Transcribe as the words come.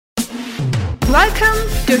Welcome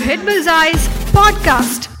to Hitbullseye's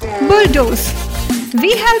podcast, Bulldoze.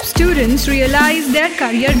 We help students realize their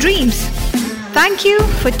career dreams. Thank you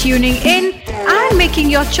for tuning in and making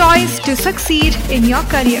your choice to succeed in your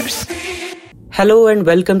careers. Hello and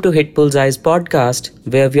welcome to Hitbullseye's podcast,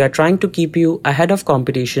 where we are trying to keep you ahead of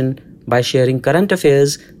competition by sharing current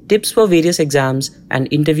affairs, tips for various exams, and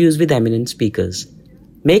interviews with eminent speakers.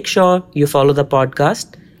 Make sure you follow the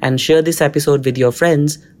podcast and share this episode with your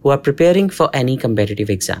friends who are preparing for any competitive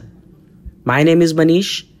exam. My name is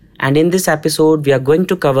Manish, and in this episode, we are going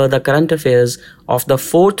to cover the current affairs of the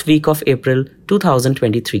 4th week of April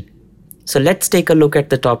 2023. So let's take a look at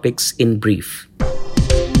the topics in brief.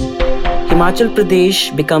 Himachal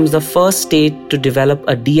Pradesh becomes the first state to develop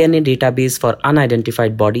a DNA database for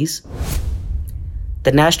unidentified bodies.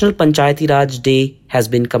 The National Panchayati Raj Day has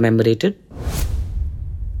been commemorated.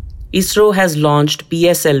 ISRO has launched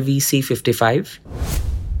PSLV C55.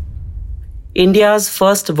 India's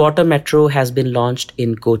first water metro has been launched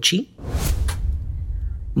in Kochi.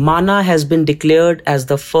 Mana has been declared as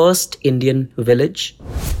the first Indian village.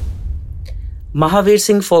 Mahavir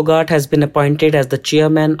Singh Fogart has been appointed as the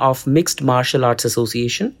chairman of Mixed Martial Arts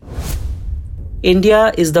Association.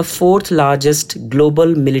 India is the 4th largest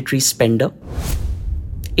global military spender.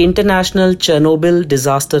 International Chernobyl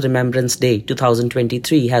Disaster Remembrance Day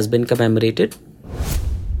 2023 has been commemorated.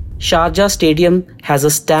 Sharjah Stadium has a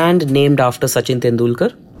stand named after Sachin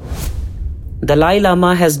Tendulkar. Dalai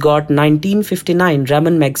Lama has got 1959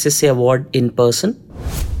 Ramon Magsaysay Award in person.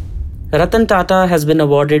 Ratan Tata has been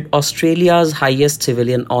awarded Australia's highest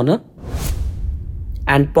civilian honour.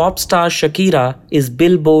 And pop star Shakira is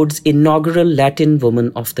Billboard's inaugural Latin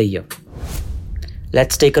Woman of the Year.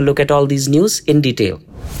 Let's take a look at all these news in detail.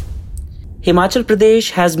 Himachal Pradesh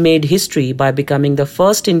has made history by becoming the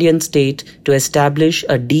first Indian state to establish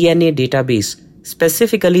a DNA database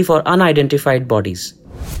specifically for unidentified bodies.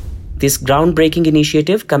 This groundbreaking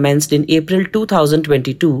initiative commenced in April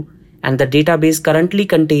 2022, and the database currently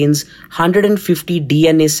contains 150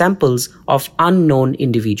 DNA samples of unknown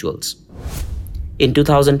individuals. In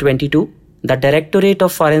 2022, the Directorate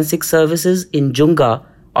of Forensic Services in Junga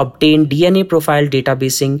obtained DNA profile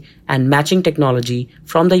databasing and matching technology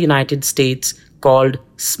from the United States called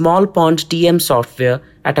Small Pond TM software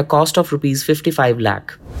at a cost of Rs 55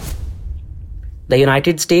 lakh. The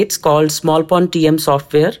United States called Small Pond TM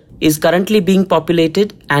software is currently being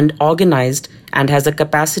populated and organized and has a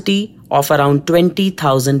capacity of around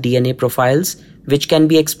 20,000 DNA profiles, which can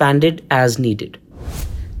be expanded as needed.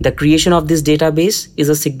 The creation of this database is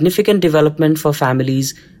a significant development for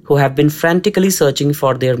families who have been frantically searching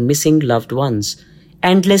for their missing loved ones,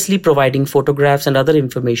 endlessly providing photographs and other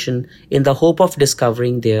information in the hope of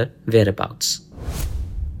discovering their whereabouts.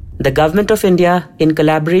 The Government of India, in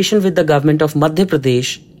collaboration with the Government of Madhya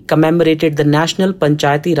Pradesh, commemorated the National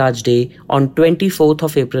Panchayati Raj Day on 24th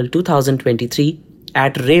of April 2023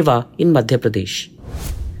 at Rewa in Madhya Pradesh.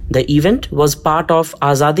 The event was part of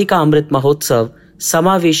Azadi Ka Amrit Mahotsav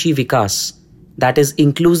Samaveshi Vikas, that is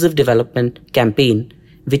Inclusive Development campaign,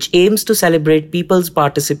 which aims to celebrate people's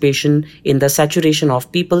participation in the saturation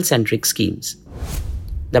of people-centric schemes.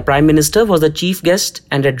 The Prime Minister was the chief guest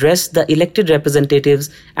and addressed the elected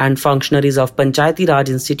representatives and functionaries of Panchayati Raj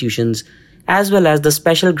institutions as well as the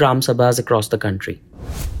special Gram Sabhas across the country.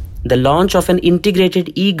 The launch of an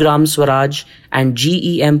integrated e-Gram Swaraj and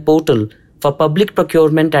GEM portal for public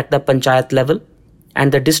procurement at the Panchayat level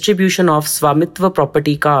and the distribution of Swamitva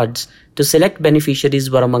property cards to select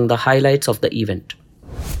beneficiaries were among the highlights of the event.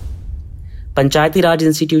 Panchayati Raj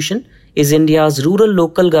Institution is India's rural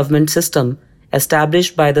local government system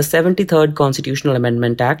established by the 73rd Constitutional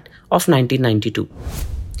Amendment Act of 1992.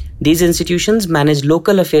 These institutions manage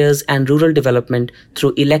local affairs and rural development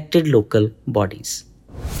through elected local bodies.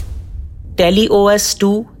 TeleOS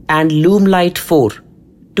 2 and Loomlight 4,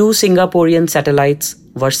 two Singaporean satellites,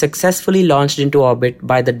 were successfully launched into orbit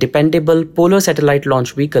by the dependable Polar Satellite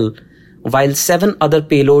Launch Vehicle, while 7 other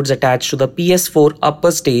payloads attached to the PS4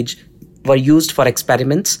 upper stage were used for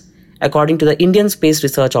experiments, according to the Indian Space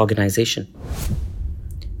Research Organisation.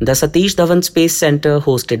 The Satish Dhawan Space Centre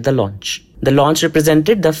hosted the launch. The launch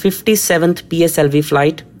represented the 57th PSLV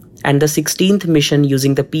flight and the 16th mission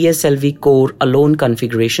using the PSLV core alone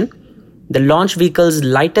configuration. The launch vehicle's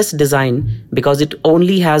lightest design because it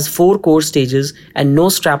only has 4 core stages and no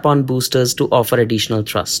strap-on boosters to offer additional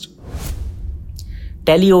thrust.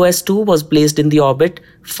 TeleOS 2 was placed in the orbit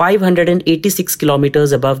 586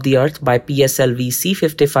 kilometers above the Earth by PSLV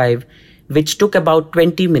C55, which took about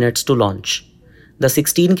 20 minutes to launch. The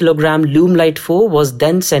 16-kilogram Loomlight 4 was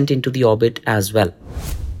then sent into the orbit as well.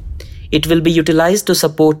 It will be utilized to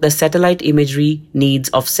support the satellite imagery needs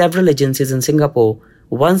of several agencies in Singapore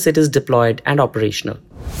once it is deployed and operational.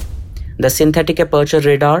 The synthetic aperture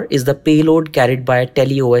radar is the payload carried by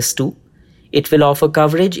TeleOS-2. It will offer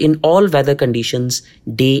coverage in all weather conditions,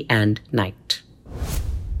 day and night.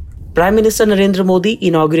 Prime Minister Narendra Modi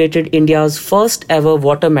inaugurated India's first ever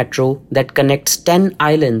water metro that connects 10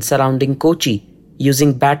 islands surrounding Kochi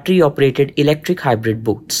using battery-operated electric hybrid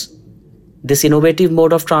boats. This innovative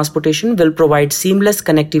mode of transportation will provide seamless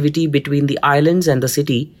connectivity between the islands and the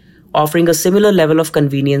city, offering a similar level of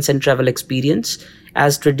convenience and travel experience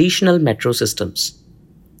as traditional metro systems.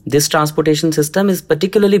 This transportation system is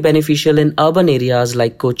particularly beneficial in urban areas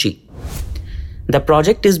like Kochi. The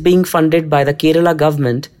project is being funded by the Kerala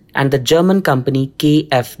government and the German company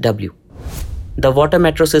KfW. The water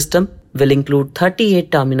metro system will include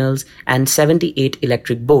 38 terminals and 78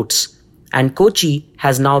 electric boats, and Kochi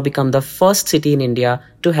has now become the first city in India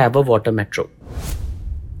to have a water metro.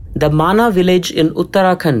 The Mana village in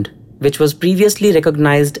Uttarakhand, which was previously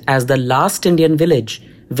recognized as the last Indian village,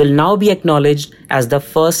 will now be acknowledged as the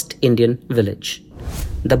first Indian village.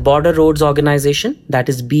 The Border Roads Organization, that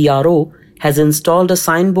is BRO, has installed a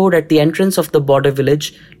signboard at the entrance of the border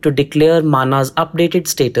village to declare Mana's updated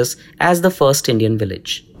status as the first Indian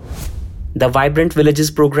village. The Vibrant Villages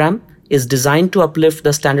program is designed to uplift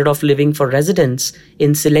the standard of living for residents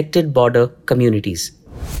in selected border communities.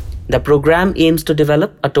 The program aims to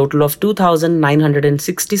develop a total of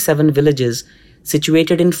 2,967 villages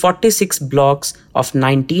situated in 46 blocks of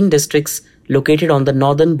 19 districts located on the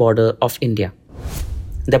northern border of India.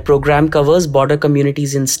 The program covers border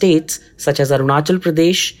communities in states such as Arunachal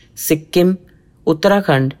Pradesh, Sikkim,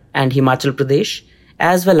 Uttarakhand and Himachal Pradesh,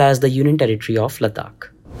 as well as the Union Territory of Ladakh.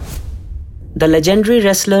 The legendary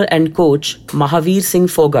wrestler and coach Mahavir Singh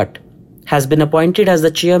Phogat has been appointed as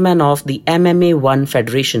the chairman of the MMA-1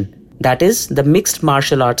 Federation, that is, the Mixed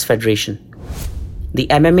Martial Arts Federation. The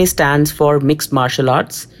MMA stands for Mixed Martial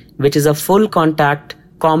Arts, which is a full-contact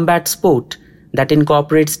combat sport that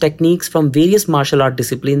incorporates techniques from various martial art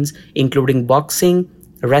disciplines including boxing,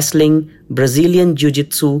 wrestling, Brazilian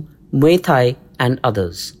Jiu-Jitsu, Muay Thai, and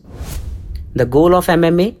others. The goal of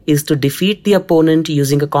MMA is to defeat the opponent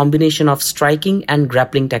using a combination of striking and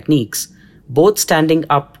grappling techniques, both standing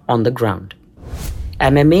up on the ground.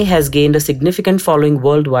 MMA has gained a significant following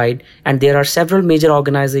worldwide, and there are several major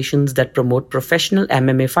organizations that promote professional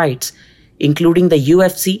MMA fights, including the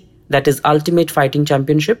UFC, that is Ultimate Fighting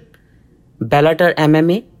Championship, Bellator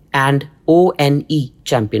MMA, and ONE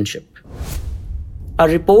Championship. A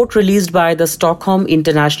report released by the Stockholm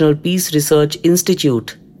International Peace Research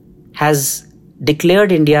Institute has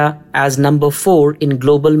declared India as number 4 in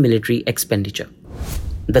global military expenditure.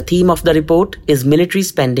 The theme of the report is military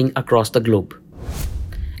spending across the globe.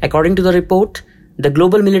 According to the report, the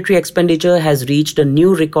global military expenditure has reached a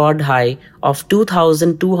new record high of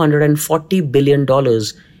 $2,240 billion,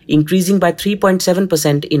 increasing by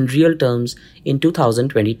 3.7% in real terms in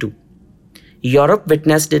 2022. Europe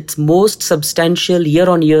witnessed its most substantial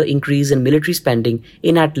year-on-year increase in military spending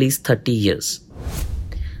in at least 30 years.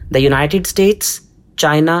 The United States,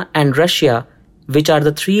 China, and Russia, which are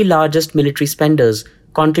the 3 largest military spenders,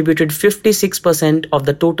 contributed 56% of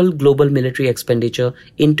the total global military expenditure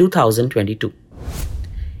in 2022.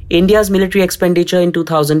 India's military expenditure in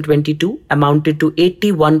 2022 amounted to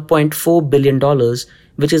 $81.4 billion,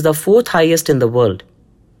 which is the 4th highest in the world.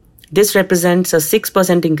 This represents a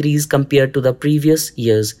 6% increase compared to the previous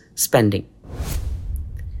year's spending.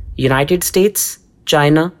 United States,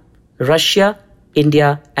 China, Russia,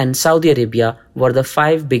 India, and Saudi Arabia were the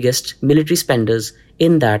 5 biggest military spenders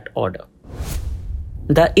in that order.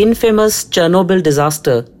 The infamous Chernobyl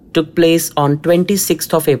disaster took place on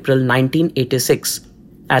 26th of April 1986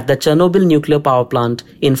 at the Chernobyl nuclear power plant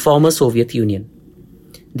in former Soviet Union.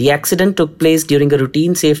 The accident took place during a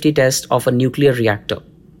routine safety test of a nuclear reactor.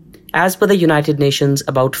 As per the United Nations,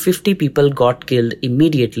 about 50 people got killed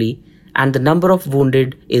immediately, and the number of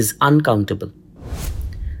wounded is uncountable.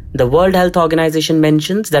 The World Health Organization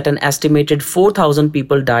mentions that an estimated 4,000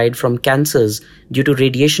 people died from cancers due to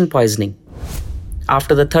radiation poisoning.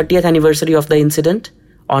 After the 30th anniversary of the incident,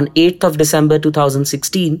 on 8th of December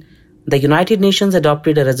 2016, the United Nations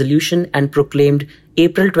adopted a resolution and proclaimed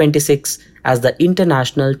April 26 as the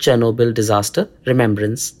International Chernobyl Disaster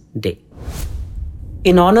Remembrance Day.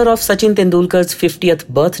 In honor of Sachin Tendulkar's 50th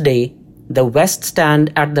birthday, the West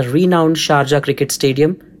Stand at the renowned Sharjah Cricket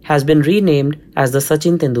Stadium has been renamed as the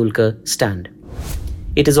Sachin Tendulkar Stand.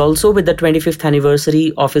 It is also with the 25th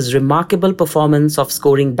anniversary of his remarkable performance of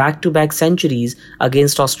scoring back-to-back centuries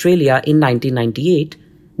against Australia in 1998,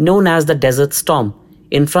 known as the Desert Storm,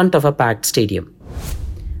 in front of a packed stadium.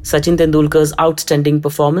 Sachin Tendulkar's outstanding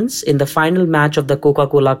performance in the final match of the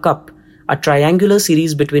Coca-Cola Cup, a triangular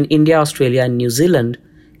series between India, Australia and New Zealand,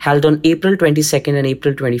 held on April 22nd and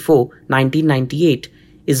April 24, 1998,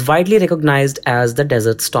 is widely recognized as the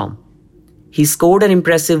Desert Storm. He scored an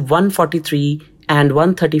impressive 143 and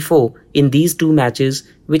 134 in these two matches,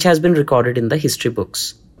 which has been recorded in the history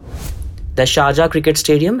books. The Sharjah Cricket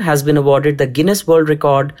Stadium has been awarded the Guinness World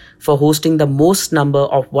Record for hosting the most number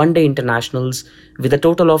of one-day internationals, with a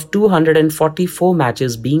total of 244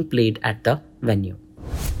 matches being played at the venue.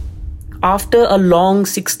 After a long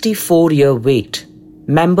 64-year wait,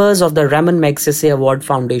 members of the Ramon Magsaysay Award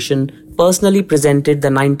Foundation personally presented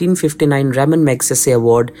the 1959 Ramon Magsaysay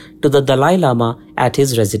Award to the Dalai Lama at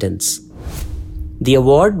his residence. The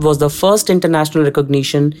award was the first international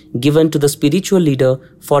recognition given to the spiritual leader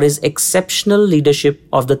for his exceptional leadership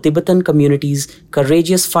of the Tibetan community's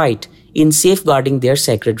courageous fight in safeguarding their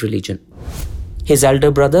sacred religion. His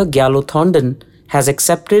elder brother, Gyalo Thondan, has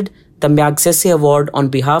accepted the Magsaysay Award on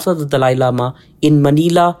behalf of the Dalai Lama in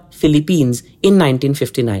Manila, Philippines in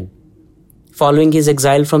 1959. Following his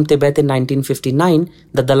exile from Tibet in 1959,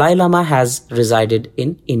 the Dalai Lama has resided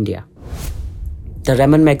in India. The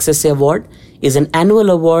Ramon Magsaysay Award is an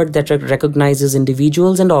annual award that recognizes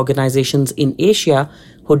individuals and organizations in Asia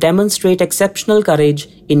who demonstrate exceptional courage,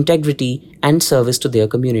 integrity, and service to their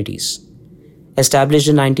communities. Established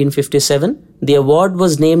in 1957, the award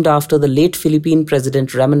was named after the late Philippine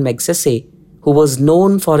President Ramon Magsaysay, who was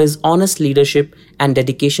known for his honest leadership and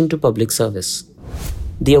dedication to public service.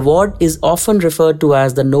 The award is often referred to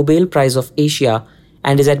as the Nobel Prize of Asia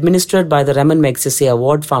and is administered by the Ramon Magsaysay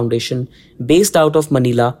Award Foundation based out of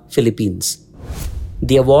Manila, Philippines.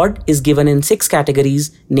 The award is given in 6 categories,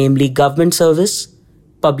 namely government service,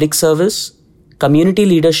 public service, community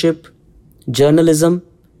leadership, journalism,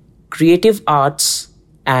 creative arts,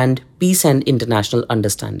 and peace and international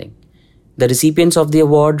understanding. The recipients of the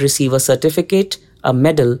award receive a certificate, a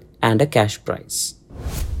medal, and a cash prize.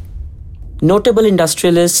 Notable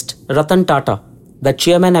industrialist Ratan Tata, the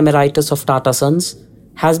chairman emeritus of Tata Sons,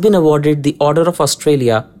 has been awarded the Order of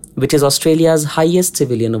Australia, which is Australia's highest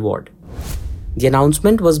civilian award. The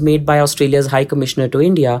announcement was made by Australia's High Commissioner to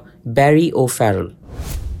India, Barry O'Farrell.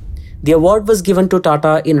 The award was given to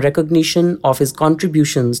Tata in recognition of his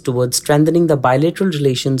contributions towards strengthening the bilateral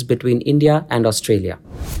relations between India and Australia.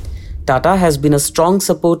 Tata has been a strong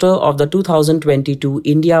supporter of the 2022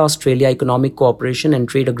 India-Australia Economic Cooperation and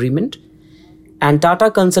Trade Agreement, and Tata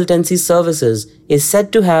Consultancy Services is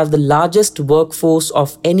said to have the largest workforce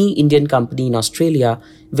of any Indian company in Australia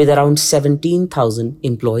with around 17,000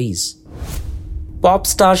 employees. Pop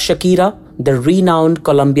star Shakira, the renowned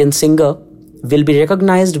Colombian singer, will be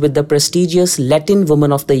recognized with the prestigious Latin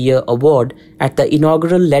Woman of the Year award at the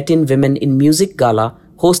inaugural Latin Women in Music Gala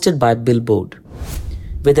hosted by Billboard.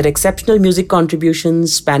 With her exceptional music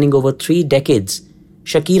contributions spanning over 3 decades,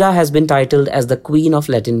 Shakira has been titled as the Queen of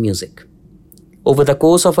Latin Music. Over the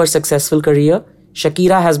course of her successful career,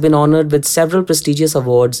 Shakira has been honored with several prestigious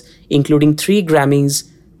awards, including 3 Grammys,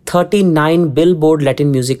 39 Billboard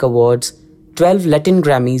Latin Music Awards, 12 Latin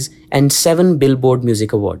Grammys, and 7 Billboard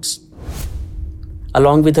Music Awards.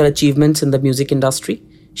 Along with her achievements in the music industry,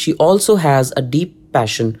 she also has a deep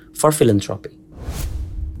passion for philanthropy.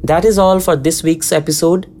 That is all for this week's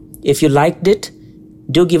episode. If you liked it,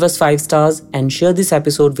 do give us 5 stars and share this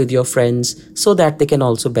episode with your friends so that they can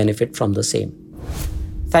also benefit from the same.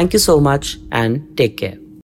 Thank you so much and take care.